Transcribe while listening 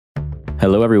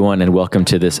Hello, everyone, and welcome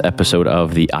to this episode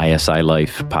of the ISI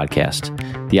Life podcast.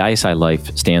 The ISI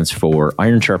Life stands for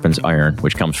Iron Sharpens Iron,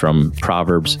 which comes from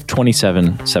Proverbs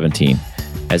 27:17.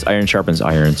 As iron sharpens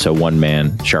iron, so one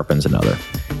man sharpens another.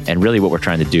 And really what we're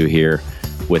trying to do here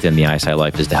within the ISI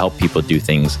Life is to help people do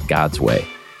things God's way.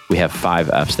 We have 5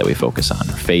 F's that we focus on: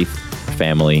 faith,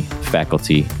 family,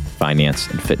 faculty, finance,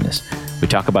 and fitness. We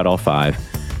talk about all 5,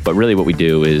 but really what we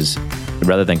do is,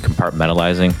 rather than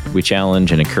compartmentalizing, we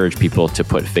challenge and encourage people to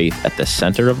put faith at the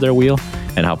center of their wheel,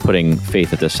 and how putting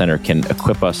faith at the center can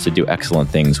equip us to do excellent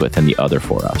things within the other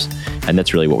 4 F's. And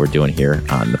that's really what we're doing here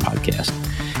on the podcast.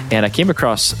 And I came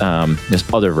across this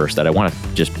other verse that I want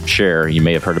to just share. You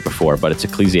may have heard it before, but it's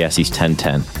Ecclesiastes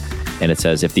 10:10. And it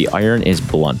says, "If the iron is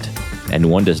blunt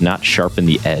and one does not sharpen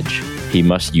the edge, he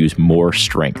must use more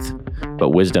strength, but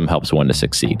wisdom helps one to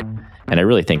succeed." And I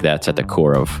really think that's at the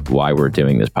core of why we're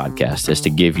doing this podcast, is to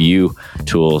give you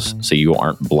tools so you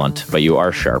aren't blunt, but you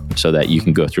are sharp, so that you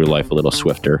can go through life a little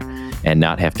swifter and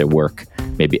not have to work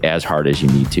maybe as hard as you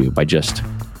need to by just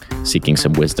seeking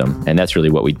some wisdom. And that's really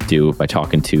what we do by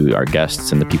talking to our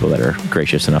guests and the people that are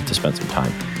gracious enough to spend some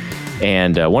time.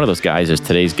 And one of those guys is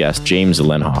today's guest, James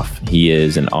Lenhoff. He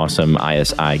is an awesome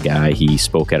ISI guy. He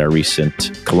spoke at our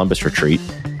recent Columbus retreat.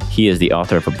 He is the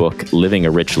author of a book, Living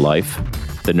a Rich Life: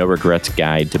 The No Regrets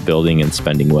Guide to Building and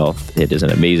Spending Wealth. It is an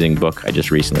amazing book. I just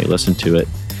recently listened to it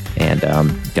and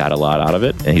got a lot out of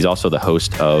it. And he's also the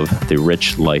host of the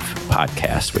Rich Life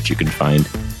podcast, which you can find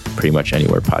pretty much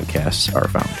anywhere podcasts are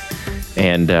found.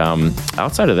 And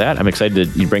outside of that, I'm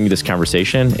excited to bring you this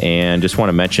conversation, and just want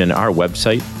to mention our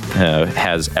website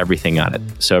has everything on it.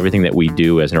 So everything that we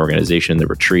do as an organization, the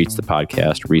retreats, the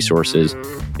podcast, resources,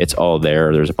 it's all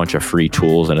there. There's a bunch of free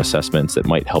tools and assessments that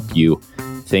might help you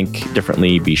think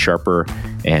differently, be sharper,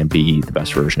 and be the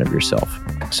best version of yourself.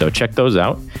 So check those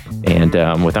out. And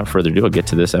without further ado, I'll get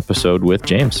to this episode with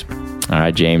James. All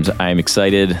right, James, I'm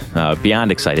excited,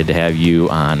 beyond excited to have you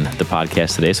on the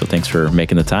podcast today. So thanks for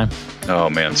making the time. Oh,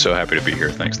 man, so happy to be here.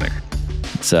 Thanks, Nick.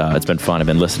 It's been fun. I've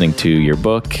been listening to your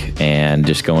book and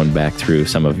just going back through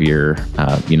some of your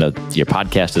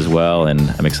podcast as well. And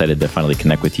I'm excited to finally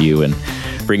connect with you and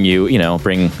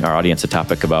bring our audience a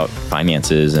topic about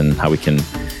finances and how we can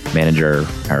manage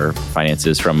our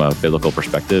finances from a biblical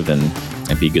perspective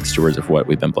and be good stewards of what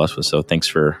we've been blessed with. So thanks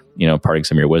for, imparting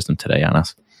some of your wisdom today on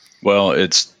us. Well,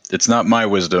 it's not my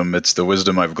wisdom. It's the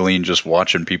wisdom I've gleaned just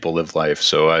watching people live life.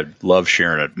 So I love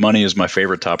sharing it. Money is my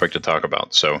favorite topic to talk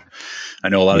about. So I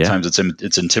know a lot of times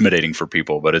it's intimidating for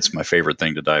people, but it's my favorite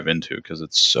thing to dive into because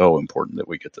it's so important that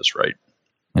we get this right.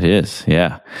 It is,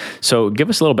 yeah. So give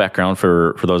us a little background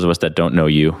for those of us that don't know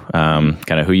you,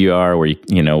 kind of who you are, where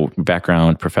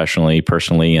background professionally,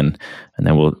 personally, and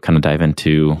then we'll kind of dive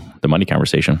into the money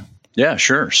conversation. Yeah,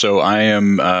 sure. So I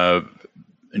am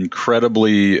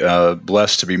incredibly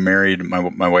blessed to be married.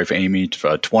 My wife Amy,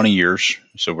 20 years.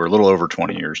 So we're a little over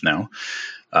 20 years now.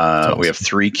 Awesome. We have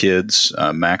 3 kids,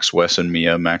 Max, Wes, and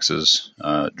Mia. Max is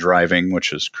driving,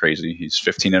 which is crazy. He's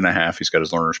 15 and a half. He's got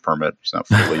his learner's permit. He's not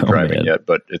fully driving yet,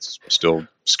 but it's still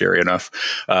scary enough.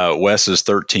 Wes is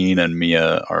 13 and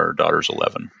Mia, our daughter's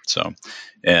 11. So,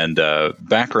 and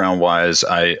background-wise,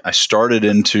 I started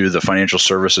into the financial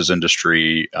services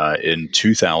industry in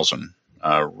 2000.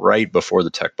 Right before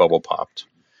the tech bubble popped,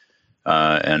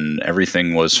 and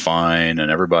everything was fine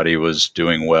and everybody was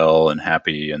doing well and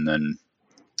happy. And then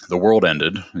the world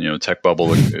ended, tech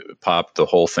bubble popped, the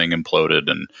whole thing imploded.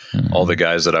 And all the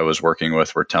guys that I was working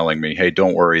with were telling me, "Hey,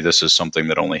 don't worry. This is something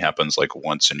that only happens like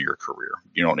once in your career.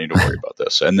 You don't need to worry about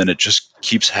this." And then it just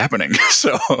keeps happening.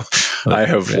 So I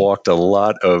have walked a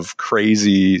lot of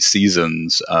crazy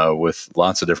seasons with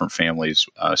lots of different families.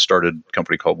 Started a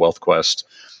company called Wealth Quest.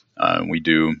 We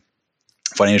do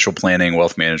financial planning,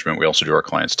 wealth management. We also do our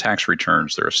clients' tax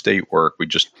returns, their estate work. We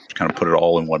just kind of put it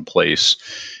all in one place.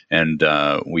 And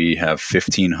we have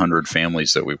 1,500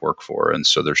 families that we work for. And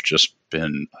so there's just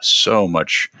been so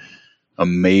much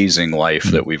amazing life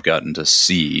that we've gotten to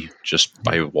see just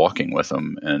by walking with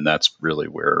them. And that's really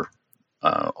where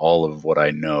all of what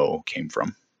I know came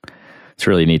from. It's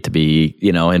really neat to be,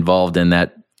 involved in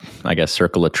that, I guess,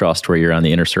 circle of trust where you're on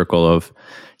the inner circle of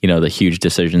the huge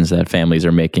decisions that families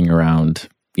are making around,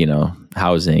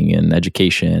 housing and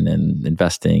education and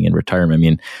investing and retirement. I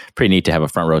mean, pretty neat to have a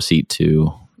front row seat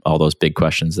to all those big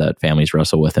questions that families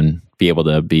wrestle with and be able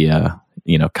to be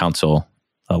counsel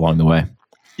along the way.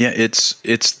 Yeah, it's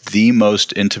the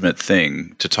most intimate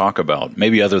thing to talk about,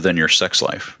 maybe other than your sex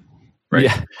life, right?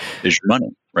 Yeah. Is your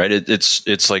money, right?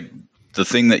 It's like the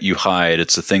thing that you hide.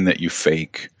 It's the thing that you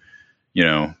fake.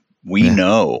 We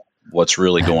know what's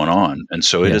really going on. And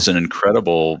so it is an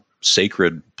incredible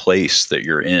sacred place that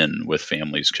you're in with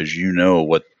families, because you know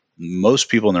what most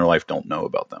people in their life don't know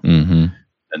about them. Mm-hmm.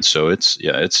 And so it's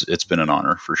been an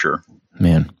honor for sure.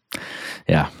 Man.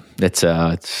 Yeah.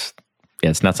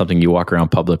 It's not something you walk around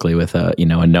publicly with a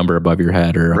number above your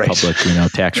head or a public,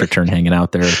 tax return hanging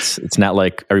out there. It's not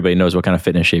like everybody knows what kind of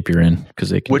fitness shape you're in because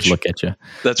they can just look at you.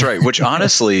 That's right. Which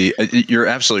honestly, you're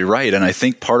absolutely right. And I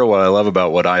think part of what I love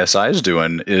about what ISI is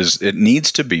doing is it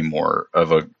needs to be more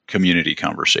of a community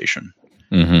conversation.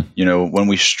 Mm-hmm. When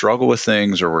we struggle with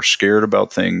things or we're scared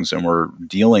about things and we're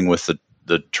dealing with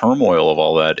the turmoil of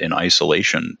all that in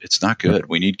isolation, it's not good.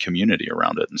 We need community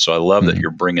around it. And so I love that you're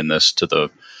bringing this to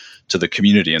the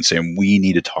community and saying we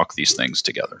need to talk these things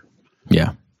together.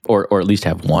 Yeah. Or at least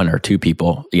have one or two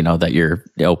people, that you're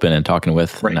open and talking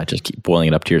with, and not just keep boiling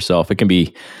it up to yourself. It can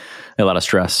be a lot of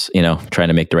stress, trying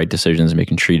to make the right decisions,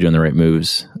 making sure you're doing the right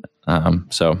moves.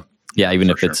 So yeah, even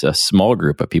if it's a small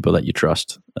group of people that you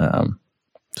trust.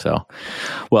 Well,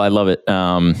 I love it.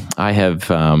 I have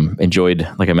enjoyed,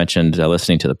 like I mentioned,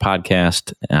 listening to the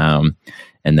podcast and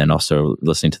then also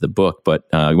listening to the book. But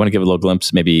you want to give a little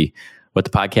glimpse, maybe what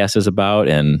the podcast is about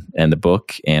and the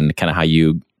book and kind of how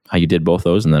you did both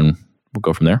those, and then we'll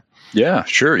go from there. Yeah,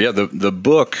 sure. Yeah. The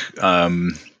book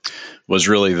was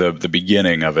really the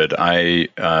beginning of it. I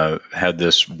had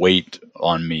this weight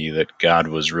on me that God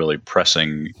was really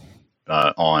pressing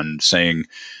on, saying,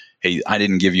 hey, I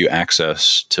didn't give you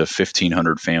access to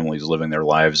 1,500 families living their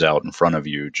lives out in front of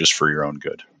you just for your own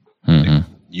good. Mm-hmm. Like,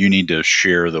 you need to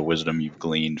share the wisdom you've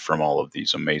gleaned from all of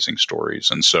these amazing stories.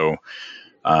 And so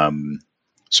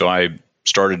I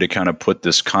started to kind of put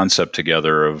this concept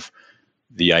together of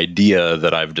the idea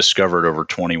that I've discovered over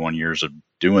 21 years of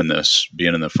doing this,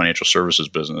 being in the financial services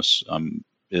business,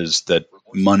 is that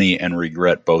money and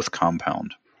regret both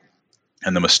compound.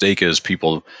 And the mistake is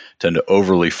people tend to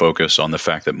overly focus on the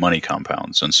fact that money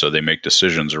compounds. And so they make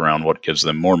decisions around what gives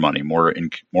them more money, more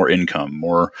income,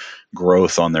 more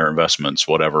growth on their investments,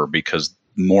 whatever, because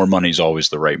more money is always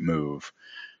the right move.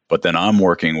 But then I'm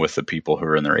working with the people who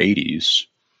are in their 80s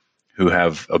who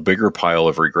have a bigger pile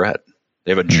of regret.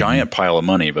 They have a giant pile of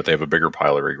money, but they have a bigger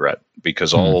pile of regret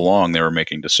because all along they were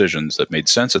making decisions that made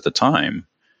sense at the time.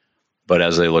 But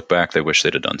as they look back, they wish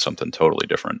they'd have done something totally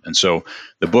different. And so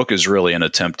the book is really an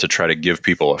attempt to try to give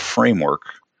people a framework,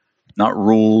 not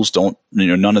rules.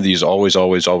 None of these always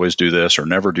do this or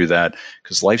never do that,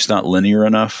 because life's not linear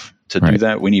enough to do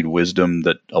that. We need wisdom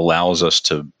that allows us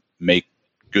to make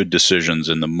good decisions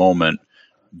in the moment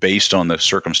based on the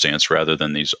circumstance rather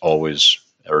than these always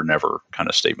or never kind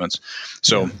of statements.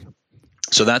 So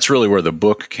that's really where the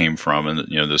book came from. And,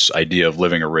 this idea of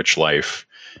living a rich life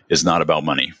is not about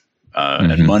money.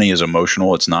 And money is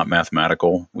emotional. It's not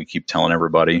mathematical. We keep telling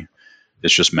everybody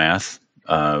it's just math.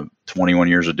 21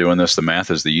 years of doing this, the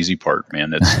math is the easy part,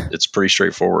 man. It's pretty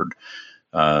straightforward.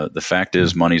 The fact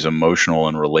is money's emotional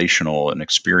and relational and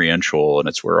experiential, and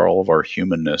it's where all of our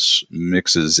humanness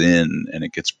mixes in and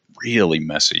it gets really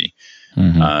messy.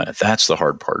 That's the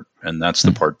hard part. And that's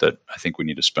the part that I think we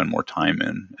need to spend more time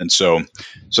in. And so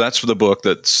that's for the book.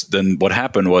 Then what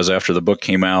happened was after the book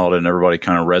came out and everybody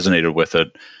kind of resonated with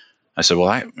it, I said, well,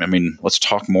 I mean, let's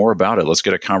talk more about it. Let's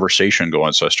get a conversation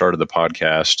going. So I started the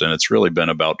podcast, and it's really been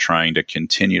about trying to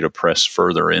continue to press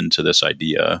further into this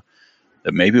idea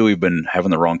that maybe we've been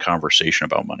having the wrong conversation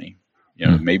about money.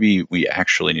 Maybe we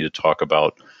actually need to talk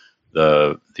about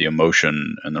the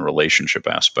emotion and the relationship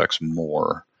aspects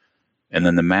more. And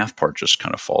then the math part just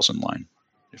kind of falls in line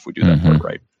if we do that part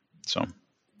right. So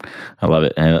I love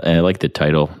it. And I like the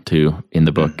title too in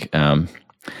the book, in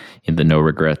the No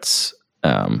Regrets.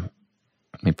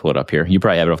 Let me pull it up here. You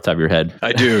probably have it off the top of your head.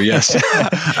 I do, yes.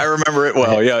 I remember it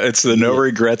well. Yeah, it's the No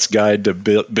Regrets Guide to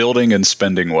Building and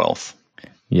Spending Wealth.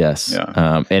 Yes.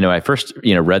 Yeah. And when I first,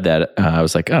 read that, I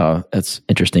was like, oh, that's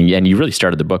interesting. And you really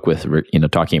started the book with,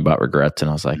 talking about regrets. And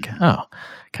I was like, oh,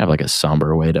 kind of like a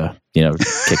somber way to,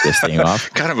 kick this thing off.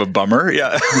 Kind of a bummer.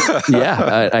 Yeah.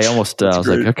 Yeah. I almost, I was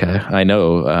great. Like, okay, I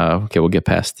know. Okay, we'll get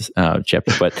past this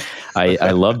chapter. But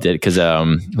I loved it because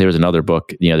there was another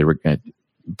book, they were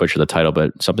butcher the title,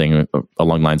 but something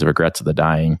along the lines of Regrets of the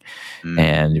Dying.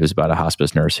 And it was about a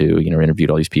hospice nurse who,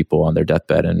 interviewed all these people on their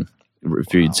deathbed and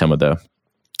reviewed some of the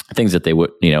things that they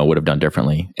would have done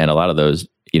differently. And a lot of those,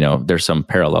 there's some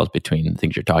parallels between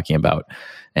things you're talking about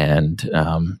and,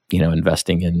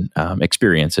 investing in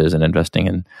experiences and investing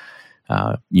in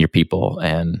your people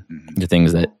and the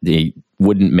things that they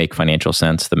wouldn't make financial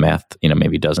sense. The math,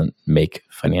 maybe doesn't make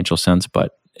financial sense,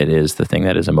 but it is the thing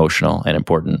that is emotional and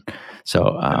important.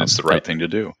 So and it's the right thing to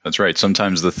do. That's right.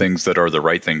 Sometimes the things that are the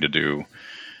right thing to do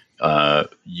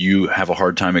you have a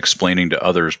hard time explaining to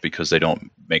others because they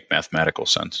don't make mathematical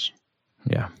sense.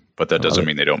 Yeah. But that doesn't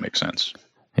mean they don't make sense.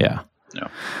 Yeah. No.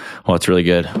 Well, it's really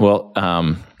good. Well,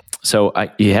 so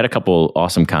you had a couple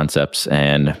awesome concepts,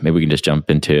 and maybe we can just jump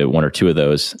into one or two of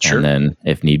those. Sure. And then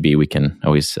if need be, we can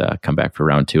always come back for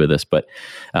round two of this. But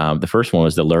the first one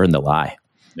was the lure and the lie,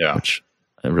 which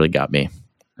really got me.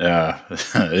 Yeah,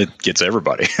 it gets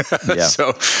everybody. Yeah.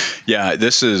 So, yeah,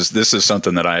 this is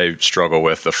something that I struggle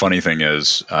with. The funny thing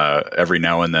is, every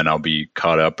now and then I'll be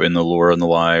caught up in the lure and the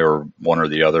lie, or one or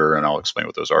the other, and I'll explain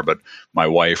what those are. But my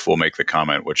wife will make the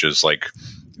comment, which is like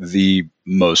the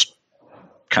most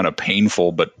kind of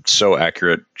painful but so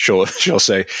accurate. She'll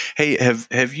say, "Hey,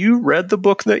 have you read the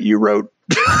book that you wrote?"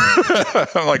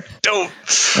 I'm like, don't.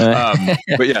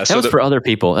 But yeah, that was for other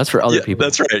people. That's for other people.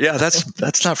 That's right. Yeah,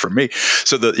 that's not for me.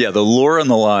 So the lure and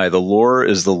the lie. The lure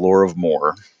is the lure of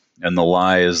more, and the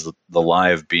lie is the lie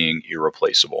of being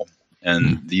irreplaceable.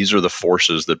 And these are the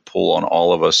forces that pull on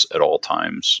all of us at all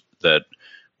times that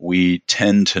we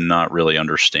tend to not really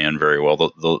understand very well.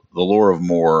 The lure of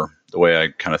more, the way I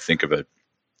kind of think of it,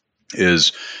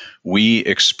 is we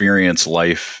experience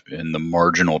life in the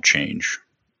marginal change.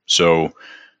 So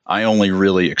I only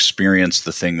really experience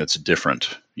the thing that's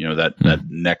different, that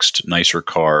next nicer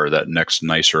car, that next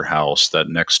nicer house, that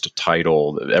next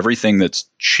title, everything that's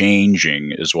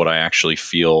changing is what I actually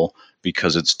feel,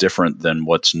 because it's different than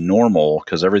what's normal,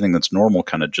 because everything that's normal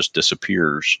kind of just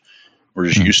disappears. We're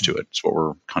just used to it. It's what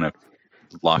we're kind of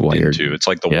locked into. It's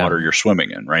like the water you're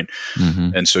swimming in, right?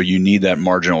 Mm-hmm. And so you need that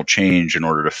marginal change in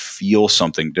order to feel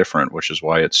something different, which is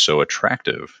why it's so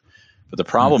attractive. But the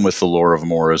problem with the lure of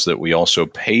more is that we also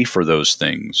pay for those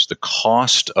things. The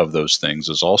cost of those things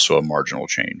is also a marginal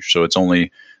change. So it's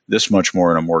only this much more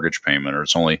in a mortgage payment, or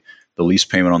it's only the lease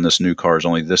payment on this new car is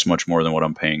only this much more than what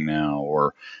I'm paying now.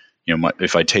 Or,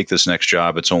 if I take this next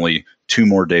job, it's only 2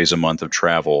 more days a month of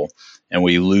travel. And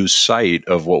we lose sight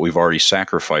of what we've already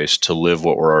sacrificed to live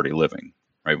what we're already living,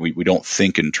 right? We don't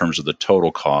think in terms of the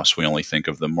total cost. We only think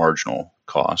of the marginal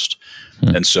cost.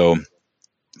 And so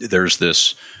there's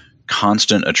this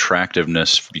constant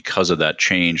attractiveness because of that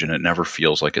change, and it never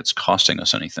feels like it's costing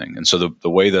us anything. And so the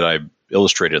way that I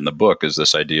illustrated in the book is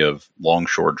this idea of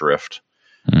longshore drift,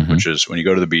 which is when you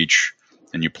go to the beach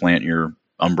and you plant your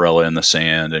umbrella in the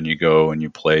sand and you go and you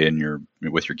play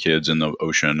with your kids in the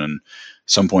ocean, and at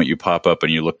some point you pop up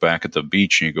and you look back at the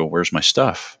beach and you go, "Where's my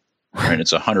stuff?" Right?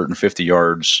 It's 150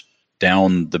 yards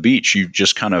down the beach. You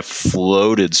just kind of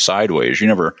floated sideways. You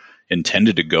never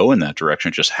intended to go in that direction.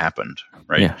 It just happened,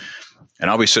 right? Yeah.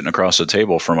 And I'll be sitting across the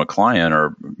table from a client,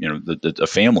 or a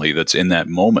family that's in that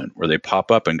moment where they pop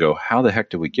up and go, "How the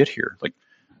heck did we get here? Like,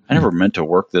 I never meant to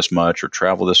work this much or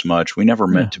travel this much. We never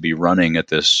meant to be running at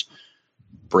this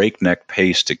breakneck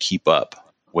pace to keep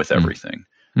up with everything.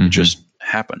 It just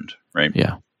happened, right?"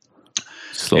 Yeah.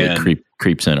 Slowly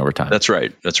creeps in over time. That's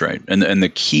right. And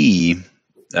the key.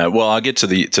 Well, I'll get to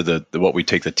the what we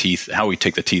take the teeth, how we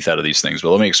take the teeth out of these things.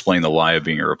 But let me explain the lie of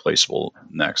being irreplaceable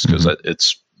next, because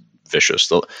it's vicious.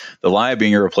 The lie of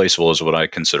being irreplaceable is what I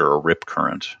consider a rip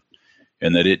current,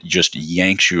 and that it just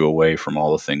yanks you away from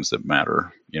all the things that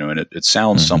matter. And it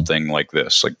sounds something like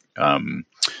this: like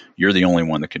you're the only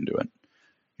one that can do it.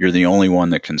 You're the only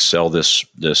one that can sell this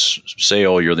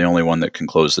sale. You're the only one that can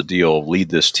close the deal, lead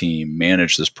this team,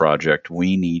 manage this project.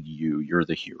 We need you. You're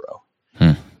the hero.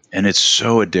 And it's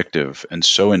so addictive and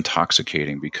so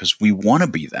intoxicating because we want to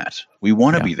be that. We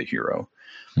want to be the hero.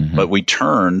 But we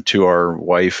turn to our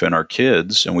wife and our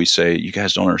kids and we say, "You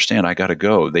guys don't understand. I got to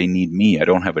go. They need me. I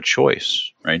don't have a choice."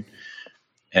 Right?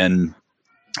 And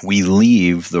we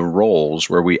leave the roles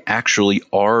where we actually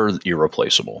are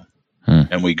irreplaceable.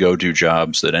 And we go do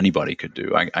jobs that anybody could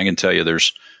do. I can tell you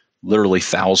there's literally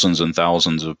thousands and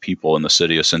thousands of people in the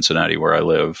city of Cincinnati where I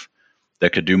live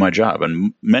that could do my job.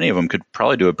 And many of them could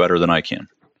probably do it better than I can.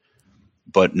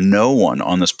 But no one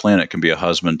on this planet can be a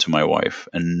husband to my wife.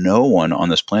 And no one on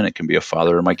this planet can be a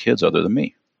father to my kids other than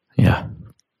me. Yeah.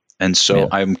 And so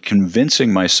I'm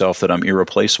convincing myself that I'm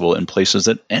irreplaceable in places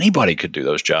that anybody could do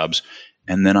those jobs.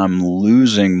 And then I'm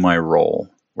losing my role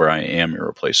where I am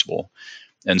irreplaceable.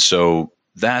 And so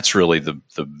that's really the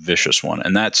vicious one.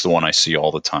 And that's the one I see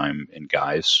all the time in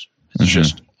guys.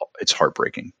 It's it's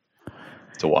heartbreaking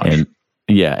to watch.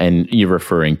 And you're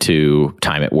referring to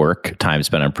time at work, time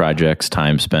spent on projects,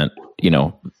 time spent,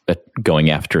 going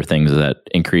after things that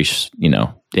increase,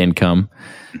 income.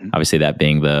 Obviously, that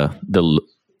being the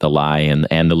lie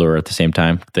and the lure at the same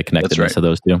time, the connectedness of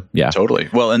those two. Yeah, totally.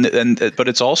 Well, but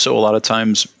it's also a lot of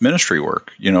times ministry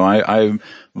work. I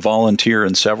volunteer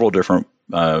in several different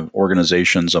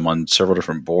organizations. I'm on several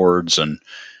different boards, and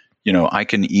I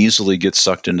can easily get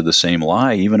sucked into the same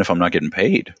lie, even if I'm not getting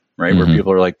paid, right? Where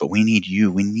people are like, but we need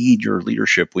you. We need your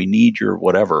leadership. We need your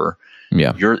whatever.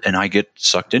 Yeah. And I get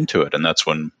sucked into it. And that's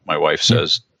when my wife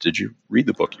says, did you read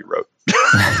the book you wrote?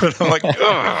 And I'm like,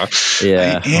 I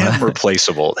am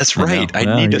replaceable. That's right.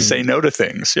 I need to say no to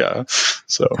things. Yeah.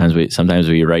 So sometimes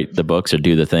we write the books or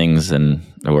do the things, and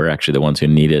we're actually the ones who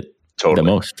need it the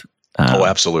most.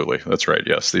 Absolutely. That's right.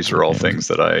 Yes. These are all things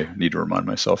that I need to remind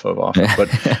myself of often.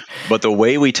 But the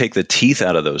way we take the teeth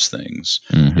out of those things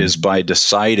is by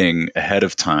deciding ahead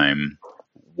of time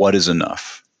what is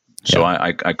enough. So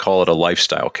I call it a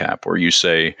lifestyle cap, where you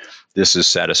say, this is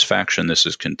satisfaction, this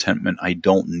is contentment, I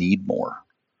don't need more.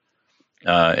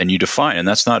 And you define, and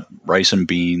that's not rice and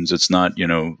beans. It's not,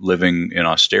 living in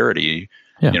austerity.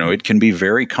 Yeah. It can be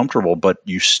very comfortable, but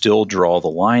you still draw the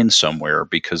line somewhere,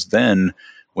 because then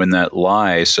when that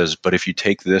lie says, but if you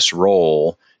take this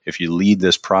role, if you lead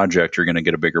this project, you're going to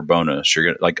get a bigger bonus. You're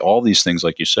going to, like, all these things,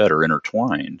 like you said, are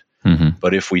intertwined.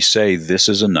 But if we say this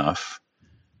is enough,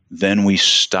 then we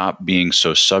stop being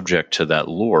so subject to that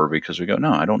lure, because we go,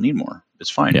 no, I don't need more. It's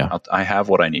fine. Yeah. I have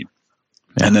what I need.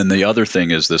 Yeah. And then the other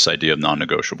thing is this idea of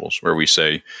non-negotiables, where we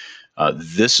say,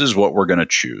 this is what we're going to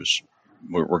choose.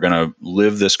 We're going to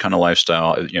live this kind of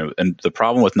lifestyle. And the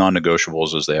problem with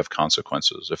non-negotiables is they have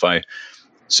consequences. If I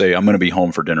say I'm going to be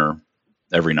home for dinner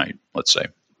every night, let's say,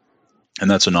 and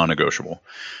that's a non-negotiable,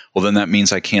 well, then that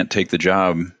means I can't take the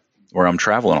job where I'm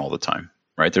traveling all the time,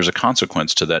 right? There's a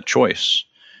consequence to that choice.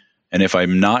 And if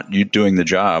I'm not doing the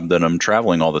job, then I'm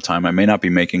traveling all the time, I may not be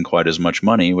making quite as much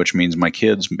money, which means my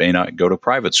kids may not go to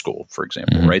private school, for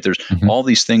example, right? There's all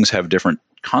these things have different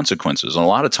consequences. And a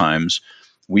lot of times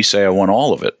we say, I want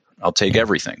all of it. I'll take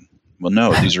everything. Well,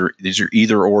 no, these are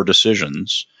either or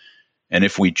decisions. And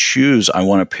if we choose, I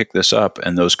want to pick this up,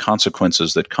 and those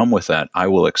consequences that come with that, I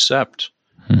will accept,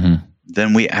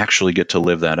 then we actually get to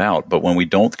live that out. But when we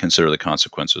don't consider the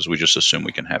consequences, we just assume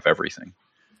we can have everything.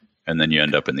 And then you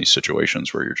end up in these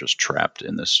situations where you're just trapped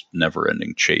in this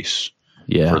never-ending chase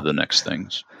for the next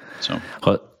things. So,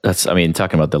 well,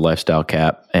 talking about the lifestyle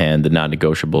cap and the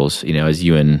non-negotiables, as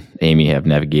you and Amy have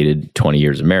navigated 20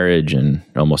 years of marriage and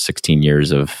almost 16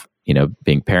 years of,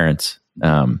 being parents,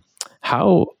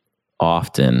 how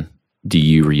often do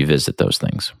you revisit those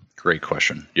things? Great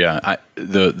question. Yeah.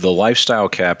 The lifestyle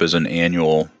cap is an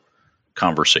annual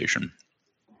conversation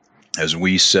as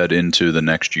we set into the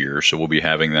next year. So we'll be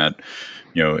having that,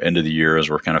 end of the year as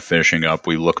we're kind of finishing up.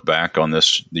 We look back on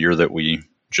the year that we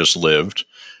just lived,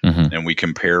 and we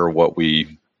compare what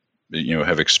we,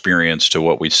 have experienced to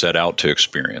what we set out to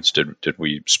experience. Did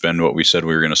we spend what we said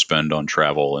we were going to spend on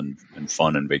travel and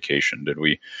fun and vacation? Did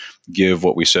we give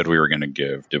what we said we were going to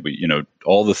give? Did we,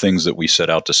 all the things that we set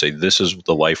out to say, this is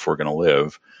the life we're going to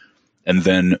live. And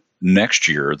then next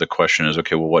year, the question is,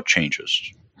 okay, well, what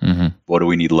changes? What do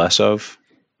we need less of?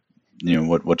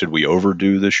 What did we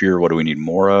overdo this year? What do we need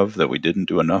more of that we didn't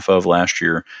do enough of last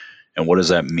year? And what does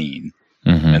that mean?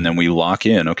 And then we lock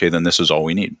in, okay, then this is all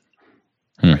we need.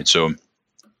 Right. So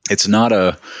it's not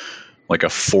a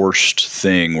forced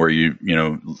thing where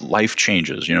life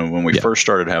changes. When we first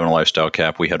started having a lifestyle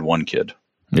cap, we had one kid.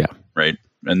 Yeah. Right.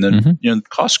 And then,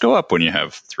 costs go up when you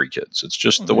have 3 kids. It's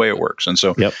just the way it works. And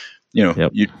so,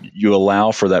 you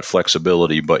allow for that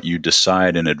flexibility, but you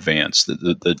decide in advance.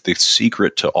 The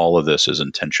secret to all of this is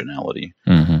intentionality.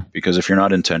 Because if you're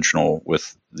not intentional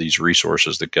with these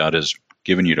resources that God has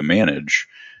given you to manage,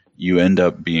 you end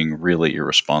up being really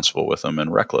irresponsible with them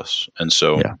and reckless. And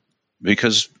so,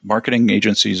 because marketing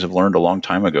agencies have learned a long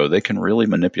time ago, they can really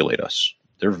manipulate us.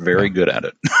 They're very good at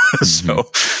it. So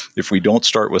if we don't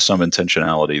start with some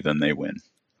intentionality, then they win.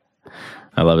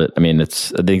 I love it. I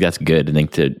think that's good. I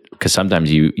think because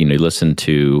sometimes you listen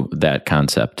to that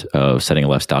concept of setting a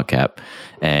lifestyle cap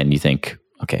and you think,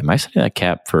 okay, am I setting that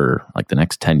cap for like the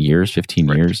next 10 years, 15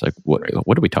 years? Like what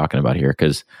are we talking about here?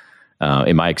 Because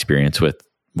in my experience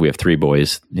we have 3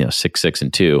 boys, 6, 6,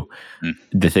 and 2.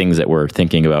 The things that we're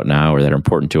thinking about now or that are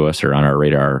important to us or on our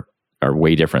radar are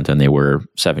way different than they were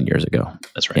 7 years ago.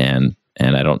 That's right.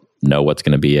 And I don't know what's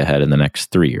going to be ahead in the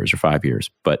next 3 years or 5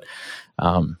 years, but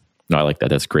no, I like that.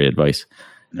 That's great advice.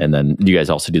 And then you guys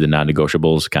also do the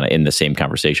non-negotiables kind of in the same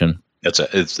conversation.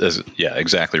 It's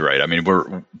exactly right.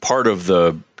 We're part of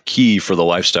the key for the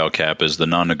lifestyle cap is the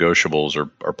non-negotiables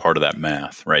are part of that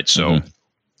math, right? So,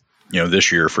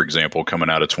 this year, for example, coming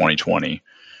out of 2020,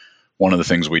 one of the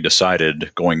things we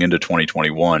decided going into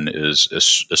 2021 is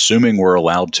assuming we're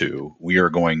allowed to, we are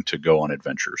going to go on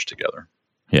adventures together.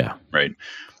 Yeah. Right.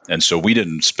 And so we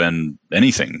didn't spend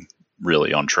anything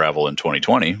really on travel in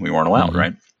 2020. We weren't allowed,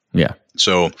 right? Yeah.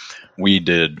 So we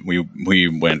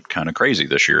went kind of crazy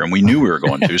this year, and we knew we were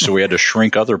going to, so we had to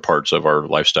shrink other parts of our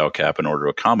lifestyle cap in order to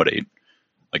accommodate,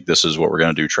 like, this is what we're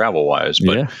going to do travel wise.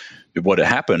 But what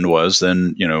happened was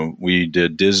then, we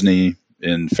did Disney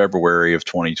in February of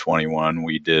 2021.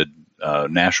 We did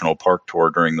national park tour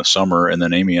during the summer. And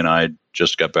then Amy and I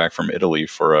just got back from Italy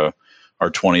for our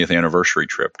 20th anniversary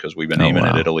trip, because we've been aiming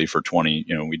at Italy for 20,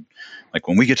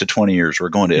 when we get to 20 years, we're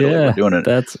going to Italy. We're doing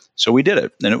it. So we did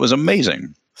it, and it was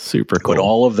amazing. Super cool. But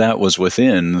all of that was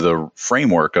within the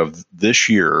framework of this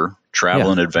year,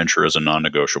 travel and adventure is a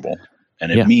non-negotiable.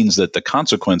 And it means that the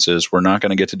consequences, we're not going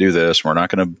to get to do this. We're not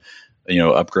going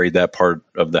to, upgrade that part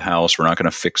of the house. We're not going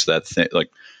to fix that thing. Like,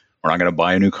 we're not going to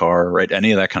buy a new car, right?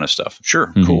 Any of that kind of stuff.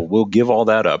 Sure. Cool. We'll give all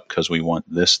that up because we want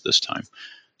this time.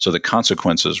 So the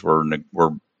consequences were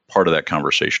part of that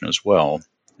conversation as well.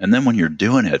 And then when you're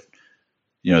doing it,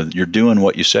 you're doing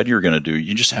what you said you're going to do.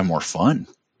 You just have more fun,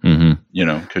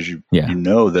 because you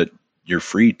know that you're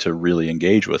free to really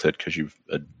engage with it because you've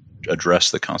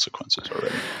addressed the consequences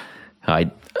already.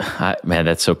 Man,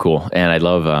 that's so cool. And I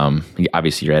love,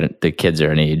 obviously the kids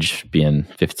are an age being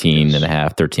 15 and a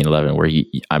half, 13, 11, where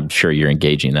I'm sure you're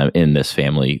engaging them in this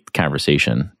family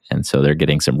conversation. And so they're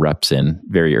getting some reps in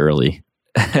very early.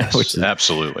 Yes, which is,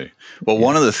 absolutely. Well,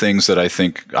 one of the things that I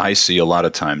think I see a lot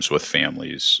of times with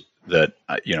families that,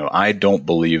 I don't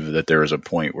believe that there is a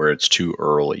point where it's too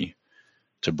early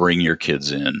to bring your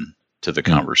kids in to the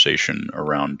conversation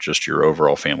around just your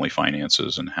overall family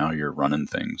finances and how you're running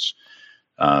things.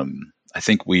 I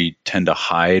think we tend to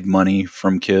hide money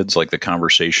from kids. Like, the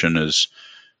conversation is,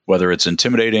 whether it's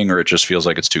intimidating or it just feels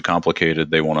like it's too complicated,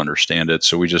 they won't understand it.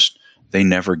 So they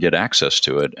never get access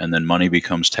to it. And then money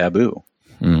becomes taboo,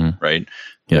 right?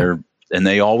 Yeah. And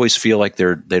they always feel like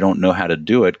they don't know how to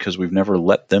do it because we've never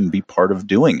let them be part of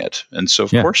doing it. And so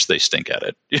of course they stink at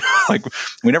it. Like,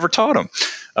 we never taught them.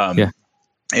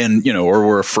 And, or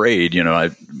we're afraid, I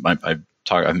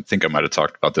think I might've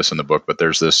talked about this in the book, but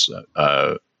there's this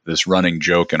running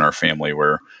joke in our family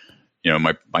where,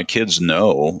 my kids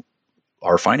know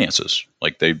our finances.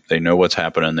 Like, they know what's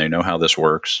happening. They know how this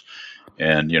works.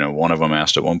 And, one of them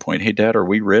asked at one point, "Hey, Dad, are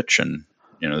we rich?" And,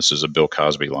 this is a Bill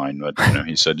Cosby line, but,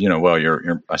 he said, well,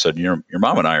 I said, your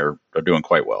mom and I are doing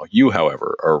quite well. You,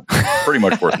 however, are pretty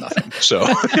much worth nothing. So,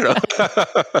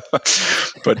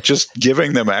 but just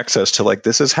giving them access to, like,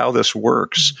 this is how this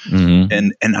works.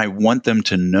 And I want them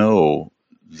to know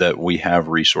that we have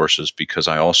resources, because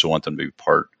I also want them to be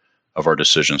part of our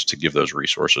decisions to give those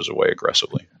resources away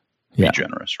aggressively. Be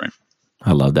generous, right?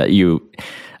 I love that. You,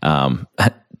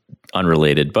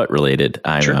 unrelated, but related.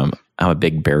 I'm a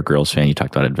big Bear Grylls fan. You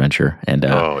talked about adventure, and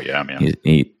man.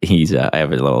 He's I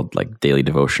have a little daily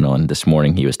devotional, and this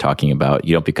morning he was talking about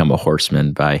you become a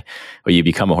horseman by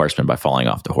falling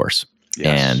off the horse.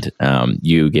 Yes. And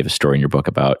you gave a story in your book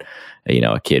about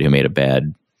a kid who made a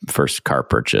bad first car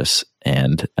purchase,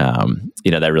 and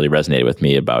that really resonated with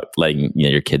me about letting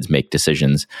your kids make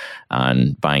decisions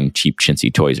on buying cheap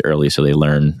chintzy toys early, so they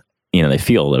learn. They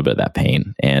feel a little bit of that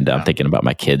pain. And I'm thinking about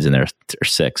my kids, and they're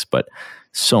 6, but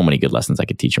so many good lessons I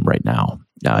could teach them right now,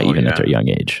 even at their young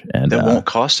age. And that won't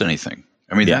cost anything.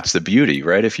 I mean, that's the beauty,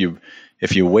 right? If you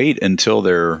wait until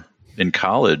they're in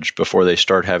college before they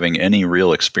start having any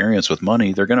real experience with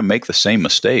money, they're going to make the same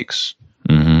mistakes.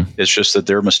 It's just that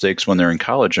their mistakes when they're in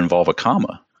college involve a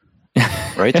comma,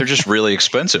 right? They're just really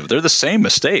expensive. They're the same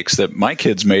mistakes that my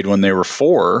kids made when they were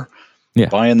 4.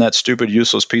 Buying that stupid,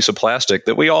 useless piece of plastic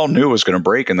that we all knew was going to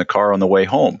break in the car on the way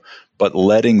home. But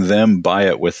letting them buy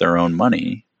it with their own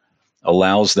money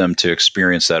allows them to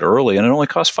experience that early, and it only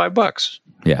costs $5.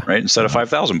 Yeah. Right. Instead of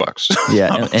 $5,000.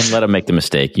 Yeah. And let them make the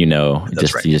mistake, you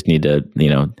just need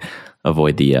to,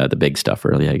 avoid the big stuff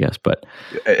early, I guess.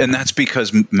 And that's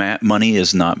because money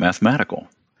is not mathematical.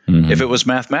 If it was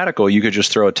mathematical, you could just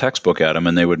throw a textbook at them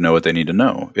and they would know what they need to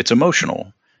know. It's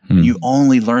emotional. You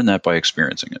only learn that by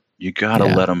experiencing it. You got to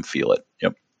let them feel it.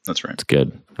 Yep. That's right. That's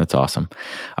good. That's awesome.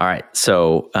 All right.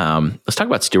 So let's talk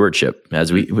about stewardship.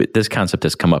 As this concept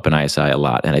has come up in ISI a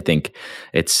lot, and I think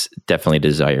it's definitely a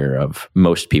desire of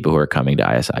most people who are coming to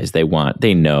ISIs.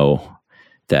 They know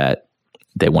that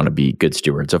they want to be good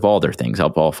stewards of all their things,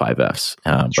 of all 5 Fs,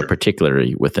 but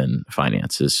particularly within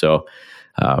finances. So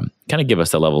kind of give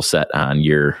us the level set on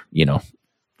your,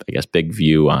 big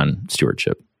view on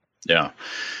stewardship. Yeah.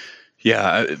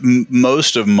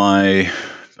 Most of my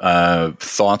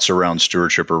thoughts around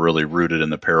stewardship are really rooted in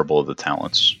the parable of the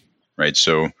talents, right?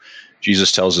 So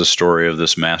Jesus tells the story of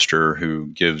this master who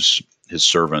gives his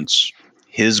servants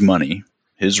his money,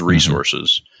 his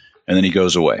resources, and then he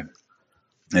goes away.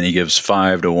 And he gives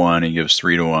 5 to 1, he gives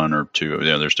 3 to 1 or 2.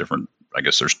 There's different I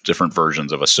guess there's different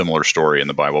versions of a similar story in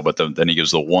the Bible, but then he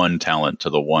gives the one talent to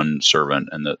the one servant,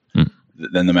 and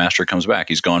then the master comes back.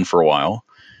 He's gone for a while,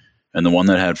 and the one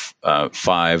that had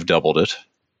 5 doubled it,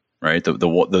 right?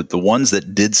 The ones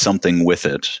that did something with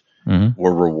it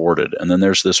were rewarded, and then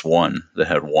there's this one that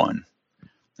had 1,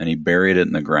 and he buried it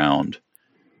in the ground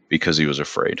because he was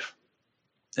afraid.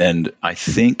 And I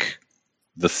think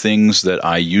the things that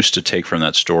I used to take from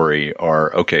that story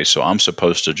are, okay, so I'm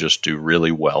supposed to just do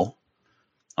really well.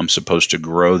 I'm supposed to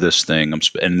grow this thing,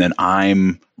 and then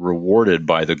I'm rewarded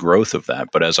by the growth of that.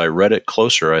 But as I read it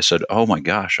closer, I said, oh my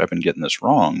gosh, I've been getting this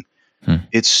wrong.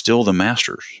 It's still the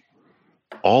master's.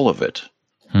 All of it.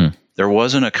 There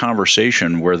wasn't a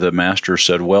conversation where the master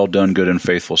said, well done, good and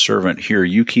faithful servant. Here,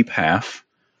 you keep half.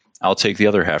 I'll take the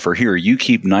other half. Or here, you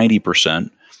keep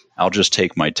 90%. I'll just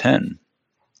take my 10.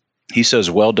 He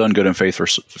says, well done, good and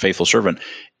faithful servant.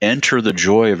 Enter the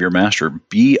joy of your master.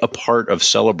 Be a part of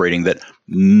celebrating that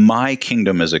my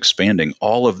kingdom is expanding.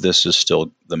 All of this is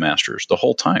still the master's the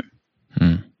whole time.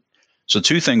 So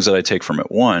 2 things that I take from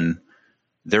it. 1,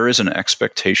 there is an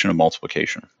expectation of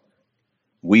multiplication.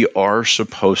 We are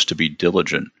supposed to be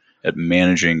diligent at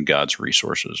managing God's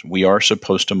resources. We are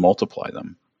supposed to multiply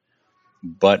them.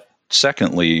 But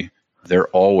secondly, they're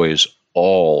always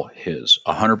all His,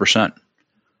 100%.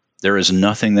 There is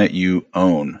nothing that you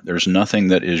own. There's nothing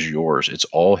that is yours. It's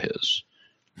all His.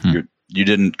 You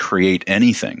didn't create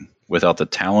anything without the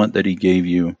talent that He gave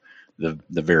you, the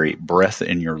very breath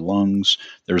in your lungs.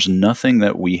 There's nothing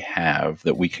that we have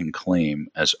that we can claim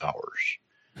as ours.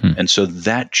 And so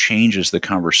that changes the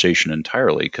conversation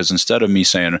entirely, because instead of me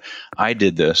saying, I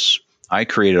did this, I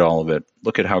created all of it,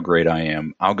 look at how great I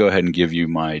am, I'll go ahead and give you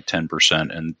my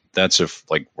 10%. And that's if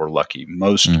we're lucky.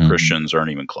 Most Christians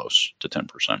aren't even close to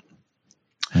 10%.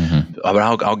 But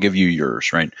I'll give you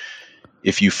yours, right?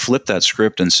 If you flip that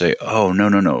script and say, oh, no,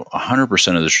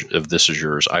 100% of this is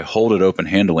yours. I hold it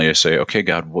open-handedly. I say, okay,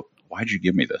 God, why'd you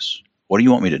give me this? What do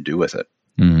you want me to do with it?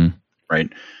 Right?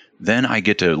 Then I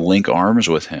get to link arms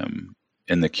with Him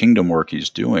in the kingdom work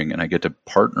He's doing, and I get to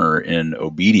partner in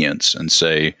obedience and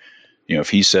say,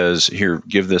 if He says, here,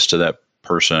 give this to that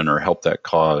person or help that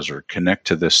cause or connect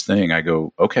to this thing, I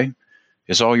go, okay,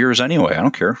 it's all yours anyway. I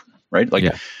don't care, right?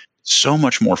 So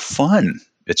much more fun.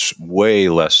 It's way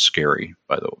less scary,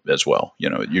 as well.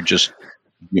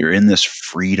 You're in this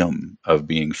freedom of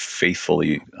being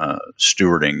faithfully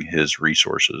stewarding His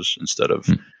resources instead of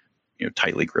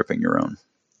tightly gripping your own.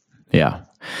 Yeah.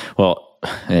 Well,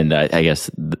 and I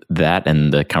guess that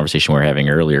and the conversation we were having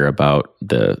earlier about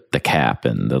the cap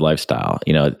and the lifestyle,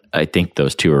 I think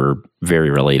those two are very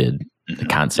related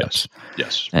concepts.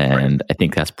 Yes. And I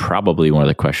think that's probably one of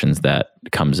the questions that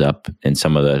comes up in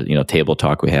some of the, table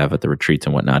talk we have at the retreats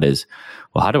and whatnot is,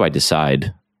 well, how do I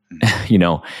decide,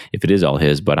 if it is all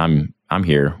His, but I'm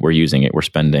here, we're using it, we're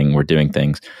spending, we're doing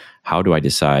things. How do I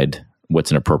decide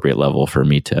what's an appropriate level for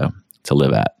me to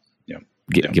live at?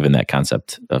 Given that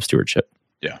concept of stewardship.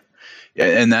 Yeah.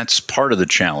 And that's part of the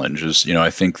challenge is, I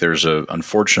think there's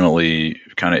unfortunately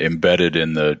kind of embedded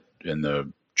in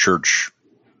the church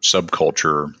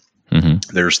subculture.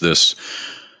 There's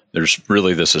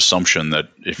really this assumption that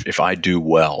if I do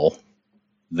well,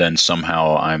 then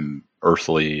somehow I'm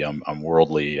earthly, I'm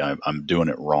worldly, I'm doing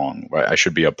it wrong. Right? I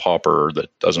should be a pauper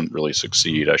that doesn't really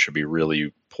succeed. I should be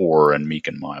really poor and meek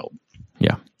and mild.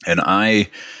 Yeah. And I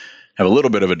have a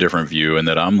little bit of a different view in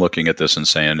that I'm looking at this and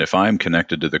saying, if I'm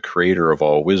connected to the creator of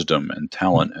all wisdom and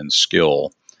talent and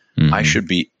skill, I should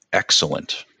be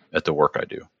excellent at the work I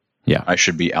do. Yeah. I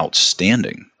should be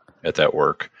outstanding at that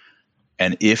work.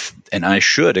 And I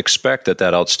should expect that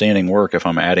outstanding work, if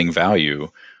I'm adding value,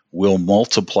 will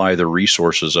multiply the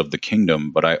resources of the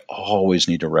kingdom, but I always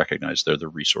need to recognize they're the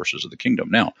resources of the kingdom.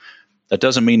 Now, that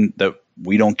doesn't mean that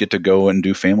we don't get to go and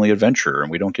do family adventure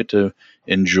and we don't get to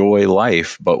enjoy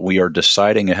life, but we are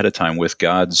deciding ahead of time with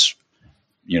God's,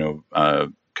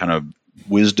 kind of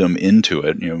wisdom into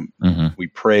it. We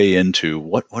pray into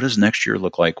what does next year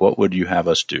look like? What would you have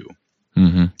us do?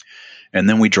 And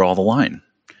then we draw the line.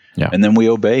 Yeah. And then we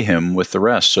obey Him with the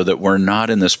rest so that we're not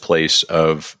in this place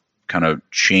of kind of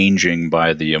changing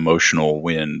by the emotional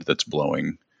wind that's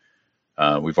blowing.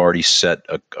 We've already set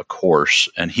a course,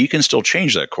 and He can still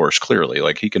change that course clearly.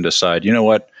 Like He can decide, you know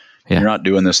what, you're not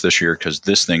doing this year because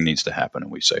this thing needs to happen.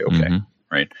 And we say, okay,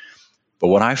 right? But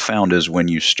what I found is when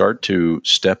you start to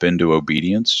step into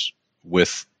obedience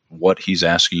with what He's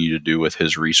asking you to do with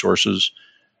His resources,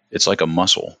 it's like a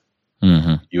muscle.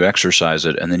 You exercise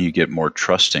it, and then you get more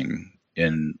trusting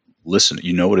in listening.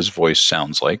 You know what His voice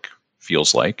sounds like,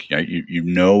 feels like. You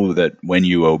know that when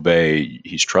you obey,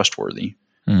 He's trustworthy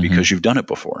because you've done it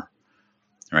before,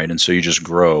 right? And so you just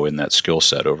grow in that skill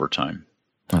set over time.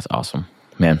 That's awesome,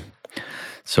 man.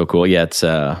 So cool. Yeah,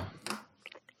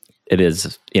 it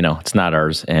is, it's not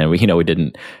ours. And we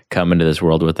didn't come into this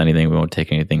world with anything. We won't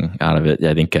take anything out of it.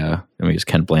 I think, it was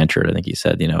Ken Blanchard. I think he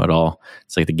said,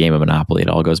 it's like the game of Monopoly. It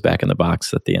all goes back in the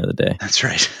box at the end of the day. That's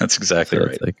right. That's exactly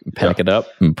right. It's like pack it up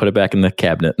and put it back in the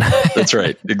cabinet. That's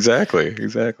right. Exactly.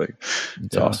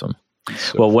 It's awesome.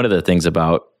 So, well, one of the things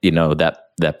about,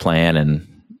 that plan and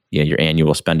your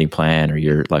annual spending plan or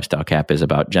your lifestyle cap is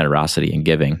about generosity and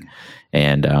giving.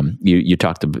 And you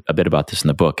talked a bit about this in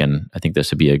the book, and I think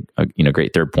this would be a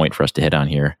great third point for us to hit on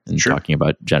here in talking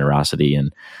about generosity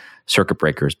and circuit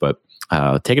breakers. But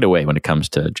take it away when it comes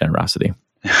to generosity.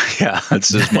 Yeah,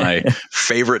 this is my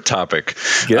favorite topic.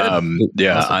 Good. Awesome.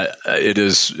 It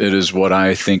is what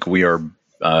I think we are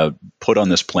put on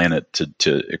this planet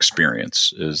to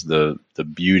experience, is the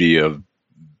beauty of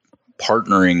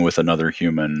partnering with another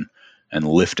human and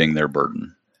lifting their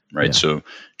burden. Right. Yeah. So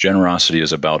generosity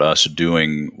is about us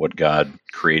doing what God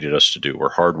created us to do. We're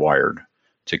hardwired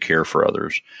to care for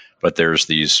others. But there's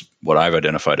these, what I've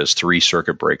identified as 3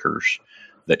 circuit breakers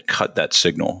that cut that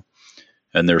signal.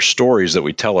 And there's stories that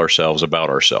we tell ourselves about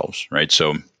ourselves. Right.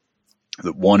 So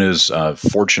one is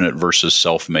fortunate versus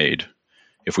self-made.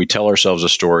 If we tell ourselves a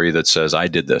story that says, I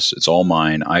did this, it's all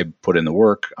mine, I put in the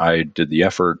work, I did the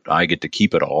effort, I get to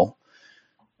keep it all,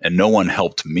 and no one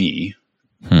helped me,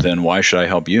 then why should I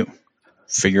help you?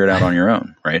 Figure it out on your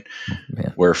own, right?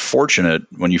 Man. We're fortunate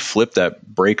when you flip that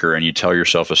breaker and you tell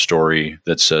yourself a story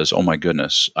that says, oh my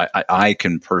goodness, I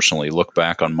can personally look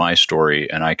back on my story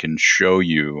and I can show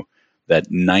you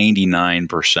that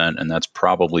 99%, and that's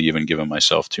probably even giving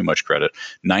myself too much credit,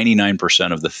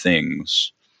 99% of the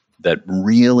things that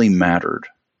really mattered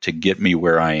to get me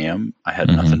where I am, I had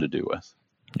nothing to do with.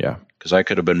 Yeah. Because I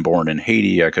could have been born in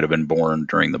Haiti. I could have been born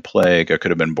during the plague. I could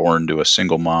have been born to a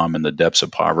single mom in the depths of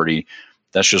poverty.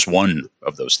 That's just one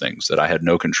of those things that I had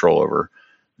no control over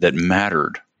that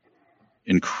mattered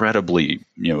incredibly.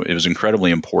 It was incredibly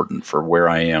important for where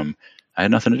I am. I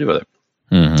had nothing to do with it.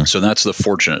 Mm-hmm. So that's the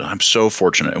fortunate. I'm so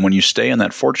fortunate. And when you stay in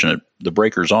that fortunate, the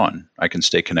breaker's on. I can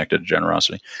stay connected to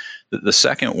generosity. The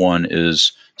second one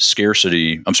is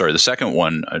scarcity. I'm sorry. The second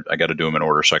one, I got to do them in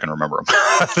order so I can remember them.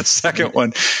 The second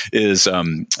one is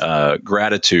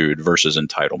gratitude versus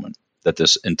entitlement. That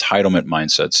this entitlement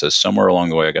mindset says somewhere along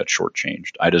the way I got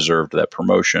shortchanged. I deserved that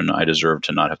promotion. I deserved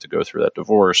to not have to go through that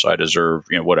divorce. I deserve,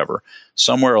 whatever.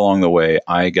 Somewhere along the way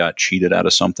I got cheated out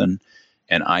of something,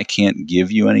 and I can't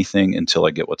give you anything until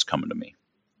I get what's coming to me.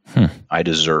 I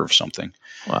deserve something.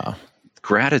 Wow.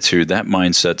 Gratitude, that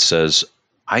mindset says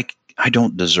I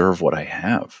don't deserve what I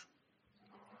have.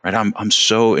 Right? I'm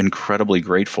so incredibly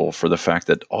grateful for the fact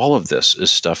that all of this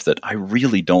is stuff that I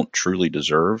really don't truly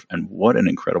deserve, and what an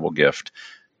incredible gift.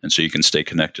 And so you can stay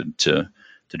connected to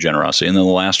generosity. And then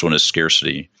the last one is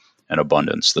scarcity and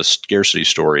abundance. The scarcity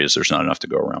story is there's not enough to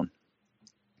go around.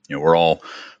 We're all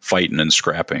fighting and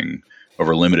scrapping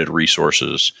over limited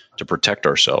resources to protect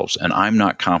ourselves, and I'm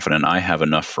not confident I have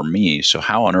enough for me, so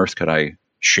how on earth could I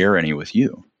share any with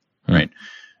you? Right?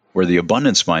 Where the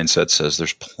abundance mindset says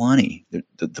there's plenty.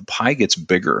 The pie gets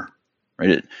bigger,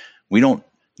 right? We don't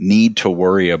need to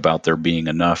worry about there being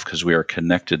enough because we are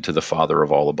connected to the Father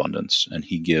of all abundance, and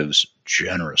He gives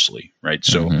generously, right?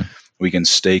 So we can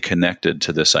stay connected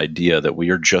to this idea that we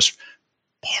are just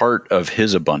part of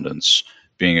His abundance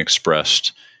being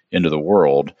expressed into the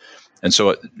world. And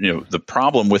so, the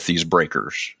problem with these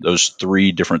breakers, those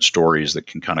 3 different stories that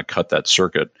can kind of cut that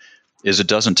circuit, is it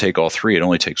doesn't take all 3. It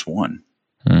only takes one.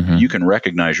 You can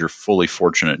recognize you're fully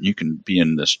fortunate. You can be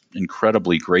in this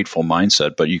incredibly grateful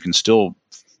mindset, but you can still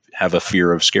have a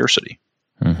fear of scarcity.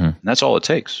 And that's all it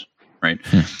takes, right?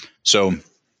 So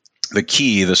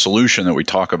the solution that we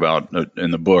talk about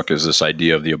in the book is this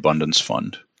idea of the abundance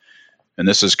fund. And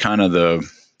this is kind of the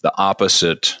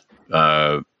opposite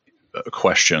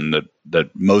question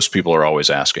that most people are always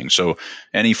asking. So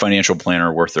any financial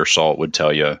planner worth their salt would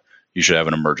tell you should have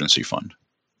an emergency fund.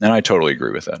 And I totally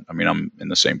agree with that. I mean, I'm in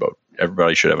the same boat.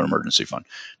 Everybody should have an emergency fund.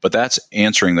 But that's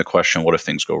answering the question, what if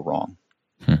things go wrong?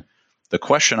 The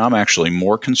question I'm actually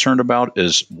more concerned about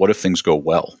is, what if things go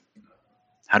well?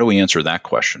 How do we answer that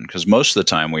question? Because most of the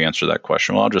time we answer that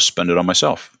question, well, I'll just spend it on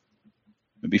myself.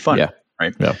 It'd be fun,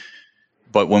 right? Yeah.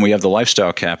 But when we have the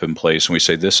lifestyle cap in place and we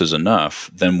say this is enough,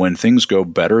 then when things go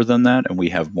better than that and we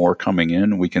have more coming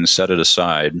in, we can set it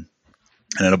aside.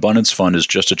 And an abundance fund is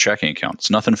just a checking account.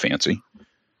 It's nothing fancy.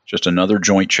 Just another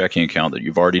joint checking account that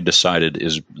you've already decided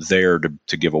is there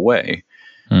to give away.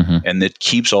 And it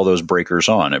keeps all those breakers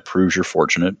on. It proves you're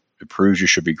fortunate. It proves you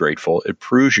should be grateful. It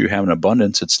proves you have an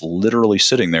abundance. It's literally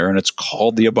sitting there, and it's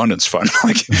called the abundance fund.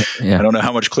 Like, I don't know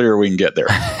how much clearer we can get there.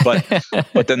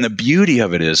 But then the beauty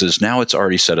of it is now it's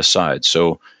already set aside.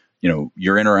 So,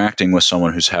 you're interacting with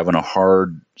someone who's having a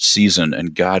hard season,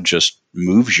 and God just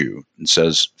moves you and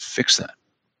says, fix that.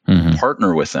 Mm-hmm.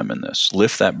 Partner with them in this.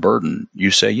 Lift that burden.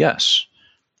 You say yes.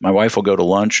 My wife will go to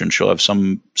lunch and she'll have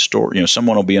some story,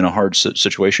 someone will be in a hard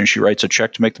situation. She writes a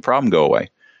check to make the problem go away.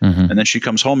 Mm-hmm. And then she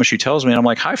comes home and she tells me, and I'm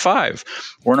like, high five.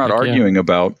 We're not arguing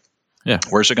about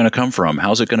where's it going to come from?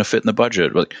 How's it going to fit in the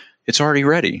budget? Like, it's already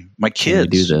ready. My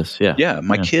kids do this.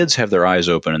 My kids have their eyes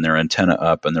open and their antenna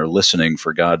up, and they're listening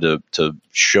for God to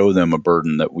show them a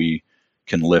burden that we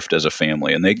can lift as a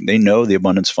family. And they know the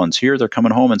abundance fund's here. They're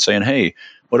coming home and saying, hey,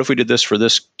 what if we did this for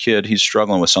this kid? He's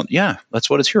struggling with something. Yeah, that's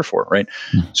what it's here for, right?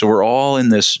 Mm-hmm. So we're all in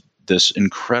this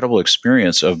incredible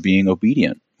experience of being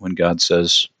obedient when God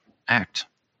says act,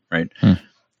 right? Mm-hmm.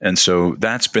 And so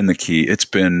that's been the key. It's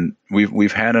been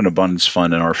we've had an abundance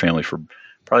fund in our family for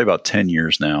probably about 10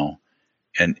 years now,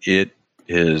 and it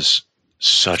is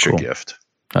such a gift.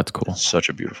 That's cool. It's such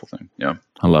a beautiful thing. Yeah,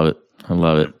 I love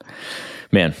it,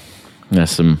 man.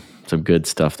 That's some good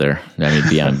stuff there. I mean,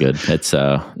 beyond good. It's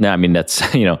that's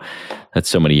that's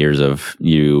so many years of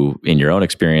you in your own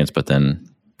experience, but then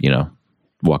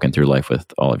walking through life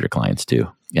with all of your clients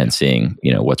too, and seeing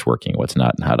what's working, what's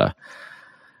not, and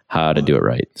how to do it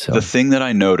right. So the thing that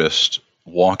I noticed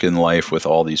walk in life with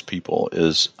all these people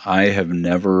is I have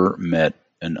never met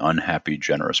an unhappy,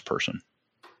 generous person.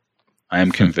 I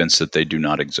am convinced that they do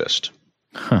not exist.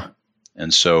 Huh.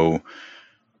 And so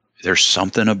there's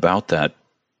something about that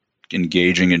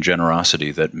engaging in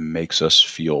generosity that makes us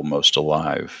feel most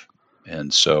alive.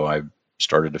 And so I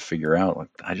started to figure out,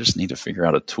 I just need to figure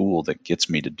out a tool that gets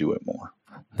me to do it more.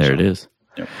 There it is.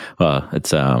 Yeah. Well,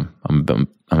 it's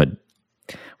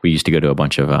we used to go to a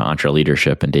bunch of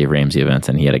EntreLeadership and Dave Ramsey events,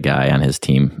 and he had a guy on his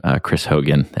team, Chris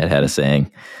Hogan, that had a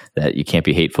saying that you can't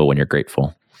be hateful when you're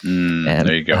grateful. And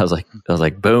there you go. I was like,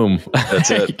 boom.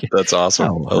 That's it. That's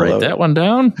awesome. I'll write that one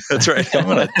down. That's right. I'm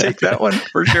going to take that one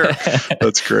for sure.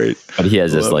 That's great. But he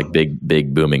has this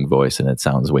big booming voice, and it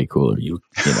sounds way cooler.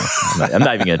 I'm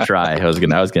not even going to try. I was going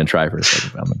to try for a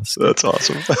second. But I'm gonna skip. That's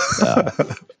awesome.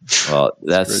 Well,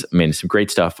 that's some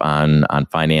great stuff on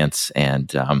finance,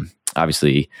 and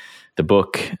obviously the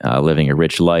book, Living a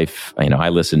Rich Life. I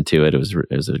listened to it. It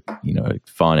was a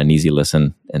fun and easy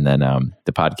listen. And then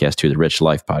the podcast too, the Rich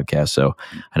Life podcast. So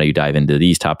I know you dive into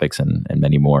these topics and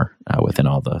many more within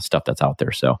all the stuff that's out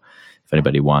there. So if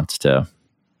anybody wants to,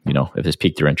 if this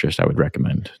piqued their interest, I would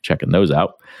recommend checking those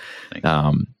out.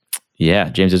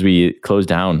 James, as we close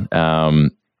down, a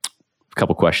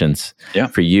couple questions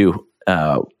for you.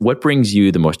 What brings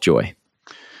you the most joy?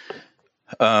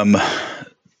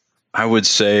 I would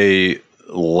say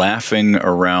laughing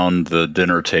around the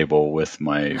dinner table with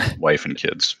my wife and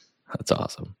kids. That's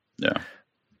awesome. Yeah.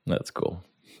 That's cool.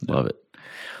 Love it.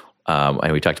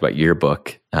 And we talked about your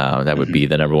book. That would be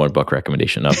the number one book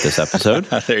recommendation of this episode.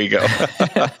 There you go.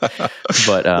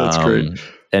 But that's great.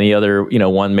 Any other,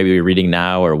 one maybe you're reading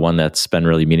now, or one that's been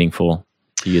really meaningful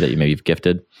to you that you maybe you've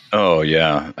gifted? Oh,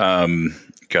 yeah.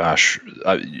 Gosh,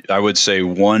 I would say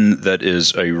one that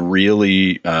is a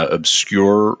really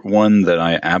obscure one that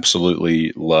I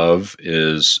absolutely love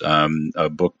is a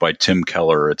book by Tim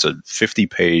Keller. It's a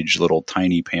 50-page little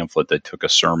tiny pamphlet. They took a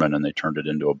sermon and they turned it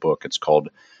into a book. It's called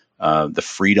The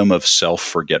Freedom of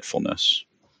Self-Forgetfulness.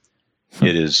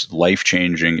 It is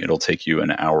life-changing. It'll take you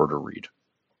an hour to read.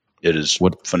 It is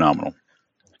phenomenal.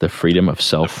 The Freedom of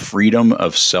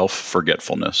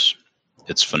Self-Forgetfulness.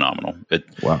 It's phenomenal.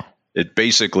 Wow. It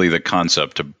basically, the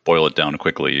concept, to boil it down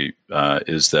quickly,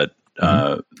 is that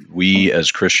we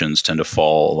as Christians tend to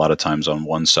fall a lot of times on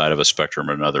one side of a spectrum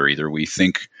or another. Either we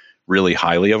think really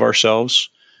highly of ourselves,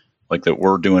 like that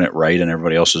we're doing it right and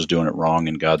everybody else is doing it wrong,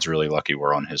 and God's really lucky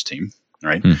we're on his team,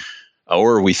 right?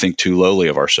 Or we think too lowly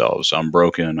of ourselves. I'm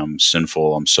broken. I'm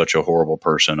sinful. I'm such a horrible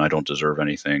person. I don't deserve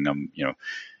anything.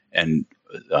 And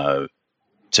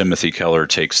Timothy Keller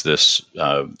takes this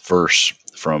verse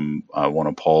from one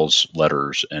of Paul's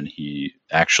letters, and he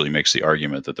actually makes the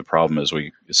argument that the problem is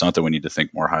it's not that we need to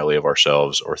think more highly of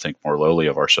ourselves or think more lowly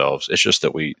of ourselves. It's just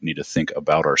that we need to think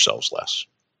about ourselves less.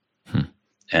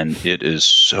 And it is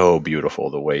so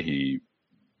beautiful the way he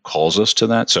calls us to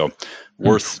that. So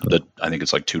I think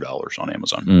it's like $2 on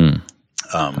Amazon.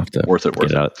 Worth it.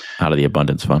 Get out of the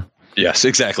abundance fund. Yes,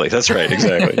 exactly. That's right.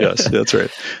 Exactly. Yes, that's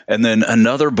right. And then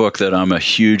another book that I'm a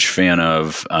huge fan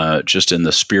of, just in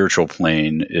the spiritual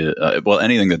plane,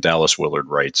 anything that Dallas Willard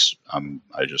writes,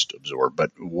 I just absorb.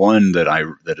 But one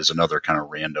that is another kind of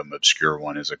random, obscure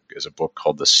one is a book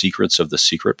called The Secrets of the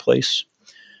Secret Place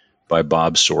by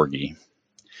Bob Sorge.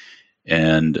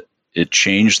 And it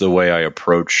changed the way I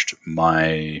approached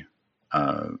my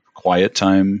quiet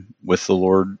time with the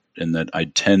Lord, in that I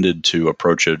tended to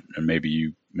approach it, and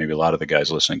maybe a lot of the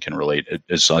guys listening can relate.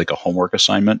 It's like a homework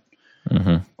assignment.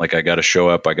 Mm-hmm. Like, I got to show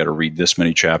up, I got to read this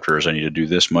many chapters, I need to do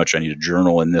this much, I need to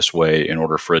journal in this way in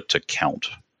order for it to count,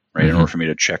 right? Mm-hmm. In order for me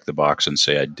to check the box and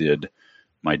say I did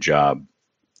my job.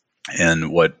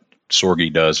 And what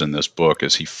Sorge does in this book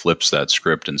is he flips that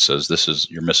script and says,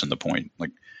 you're missing the point.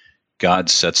 Like, God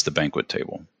sets the banquet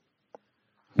table.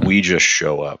 Mm-hmm. We just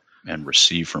show up and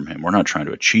receive from him. We're not trying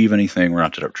to achieve anything. We're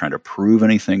not trying to prove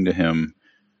anything to him.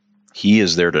 He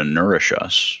is there to nourish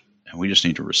us, and we just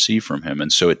need to receive from him.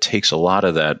 And so it takes a lot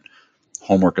of that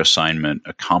homework assignment,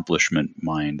 accomplishment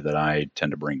mind that I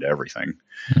tend to bring to everything,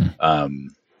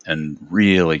 and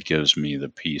really gives me the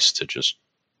peace to just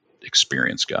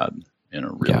experience God in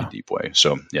a really deep way.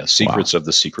 So, Secrets of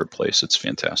the Secret Place. It's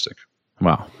fantastic.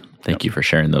 Wow. Thank you for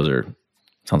sharing. Those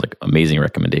sounds like amazing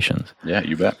recommendations. Yeah,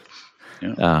 you bet.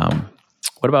 Yeah.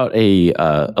 What about a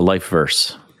life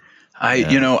verse?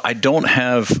 I don't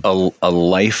have a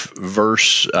life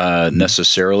verse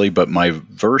necessarily, but my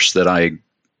verse that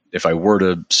if I were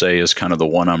to say is kind of the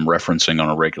one I'm referencing on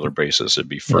a regular basis, it'd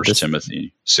be 1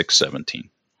 Timothy 6:17.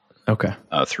 Okay.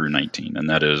 Through 19. And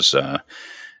that is,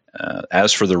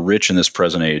 as for the rich in this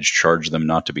present age, charge them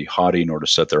not to be haughty, nor to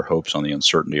set their hopes on the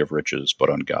uncertainty of riches,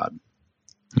 but on God,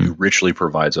 who richly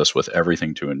provides us with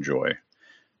everything to enjoy.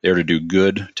 They are to do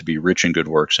good, to be rich in good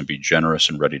works, and be generous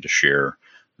and ready to share,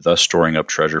 thus storing up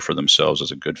treasure for themselves as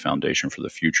a good foundation for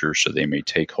the future, so they may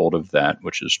take hold of that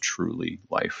which is truly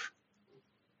life.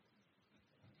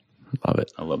 Love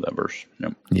it. I love that verse.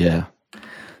 Yep. Yeah.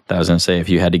 I was going to say, if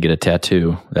you had to get a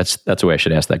tattoo, that's the way I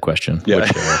should ask that question. Yeah.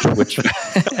 Which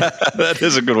that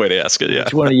is a good way to ask it. Yeah.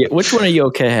 Which one are you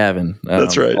okay having?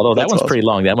 That's right. Although that one's pretty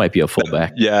long, that might be a full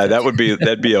back. Yeah,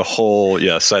 that'd be a whole.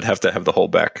 Yes, I'd have to have the whole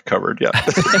back covered. Yeah.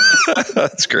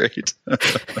 That's great.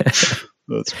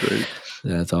 That's great.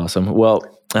 That's awesome. Well,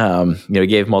 you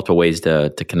gave multiple ways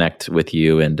to connect with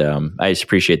you, and I just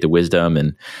appreciate the wisdom,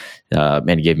 and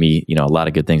you gave me a lot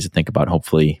of good things to think about.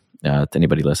 Hopefully, to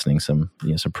anybody listening, some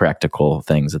practical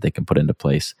things that they can put into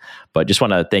place. But just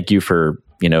want to thank you for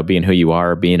being who you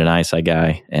are, being an ISI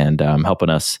guy, and helping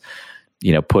us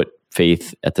put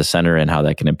faith at the center and how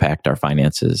that can impact our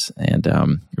finances. And I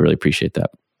really appreciate that.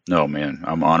 No, man,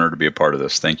 I'm honored to be a part of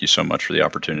this. Thank you so much for the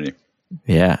opportunity.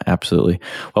 Yeah, absolutely.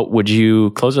 Well, would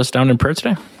you close us down in prayer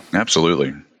today?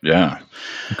 Absolutely. Yeah.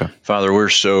 Okay. Father, we're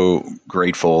so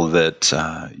grateful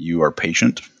that you are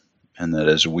patient, and that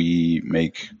as we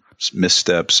make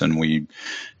missteps and we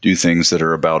do things that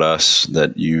are about us,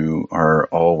 that you are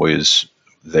always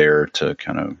there to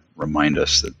kind of remind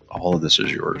us that all of this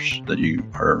is yours, that you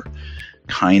are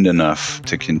kind enough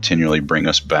to continually bring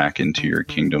us back into your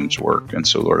kingdom's work. And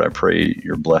so, Lord, I pray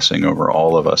your blessing over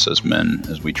all of us as men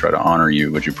as we try to honor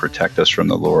you. Would you protect us from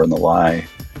the lure and the lie?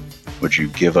 Would you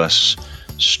give us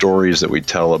stories that we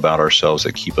tell about ourselves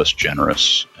that keep us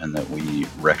generous, and that we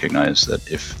recognize that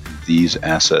if these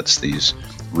assets, these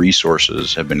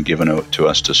resources have been given to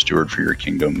us to steward for your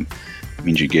kingdom, it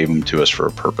means you gave them to us for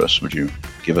a purpose. Would you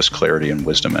give us clarity and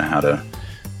wisdom in how to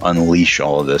unleash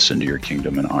all of this into your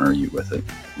kingdom and honor you with it?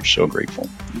 We're so grateful.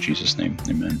 In Jesus' name,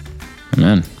 amen.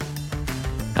 Amen.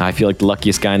 I feel like the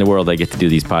luckiest guy in the world. I get to do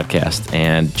these podcasts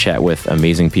and chat with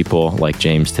amazing people like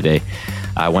James today.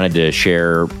 I wanted to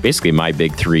share basically my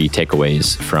big 3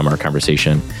 takeaways from our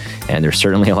conversation. And there's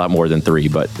certainly a lot more than 3,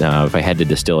 but if I had to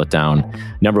distill it down,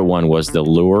 number 1 was the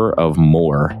lure of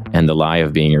more and the lie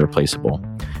of being irreplaceable.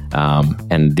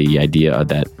 And the idea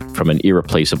that from an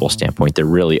irreplaceable standpoint, there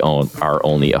really are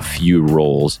only a few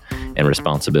roles and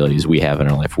responsibilities we have in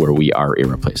our life where we are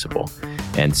irreplaceable.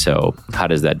 And so how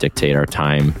does that dictate our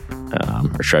time,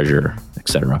 our treasure,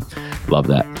 etc.? Love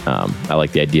that. I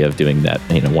like the idea of doing that,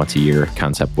 once a year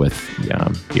concept with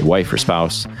your wife or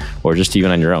spouse, or just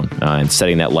even on your own, and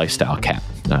setting that lifestyle cap,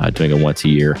 doing it once a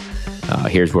year.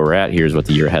 Here's where we're at. Here's what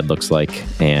the year ahead looks like,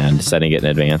 and setting it in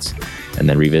advance, and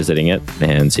then revisiting it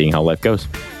and seeing how life goes.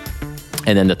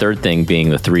 And then the third thing being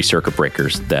the 3 circuit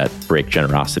breakers that break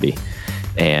generosity.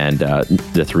 And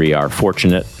the 3 are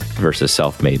fortunate versus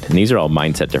self-made. And these are all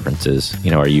mindset differences. Do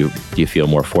you feel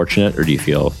more fortunate, or do you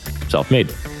feel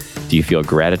self-made? Do you feel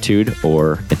gratitude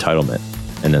or entitlement?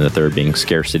 And then the third being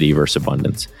scarcity versus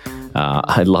abundance.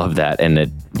 I love that.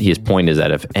 And his point is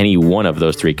that if any one of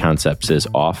those three concepts is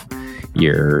off,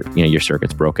 your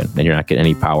circuit's broken and you're not getting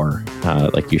any power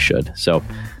like you should. So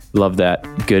love that.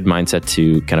 Good mindset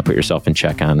to kind of put yourself in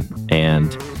check on,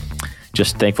 and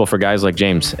just thankful for guys like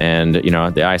James. And,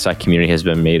 the ISI community has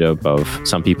been made up of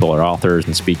some people are authors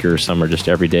and speakers. Some are just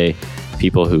everyday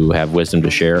people who have wisdom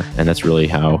to share. And that's really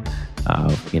how,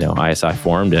 ISI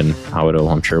formed, and how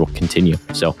I'm sure will continue.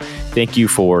 So thank you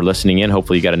for listening in.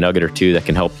 Hopefully you got a nugget or two that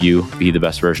can help you be the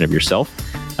best version of yourself.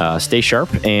 Stay sharp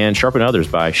and sharpen others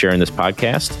by sharing this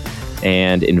podcast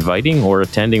and inviting or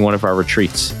attending one of our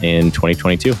retreats in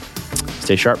 2022.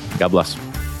 Stay sharp. God bless.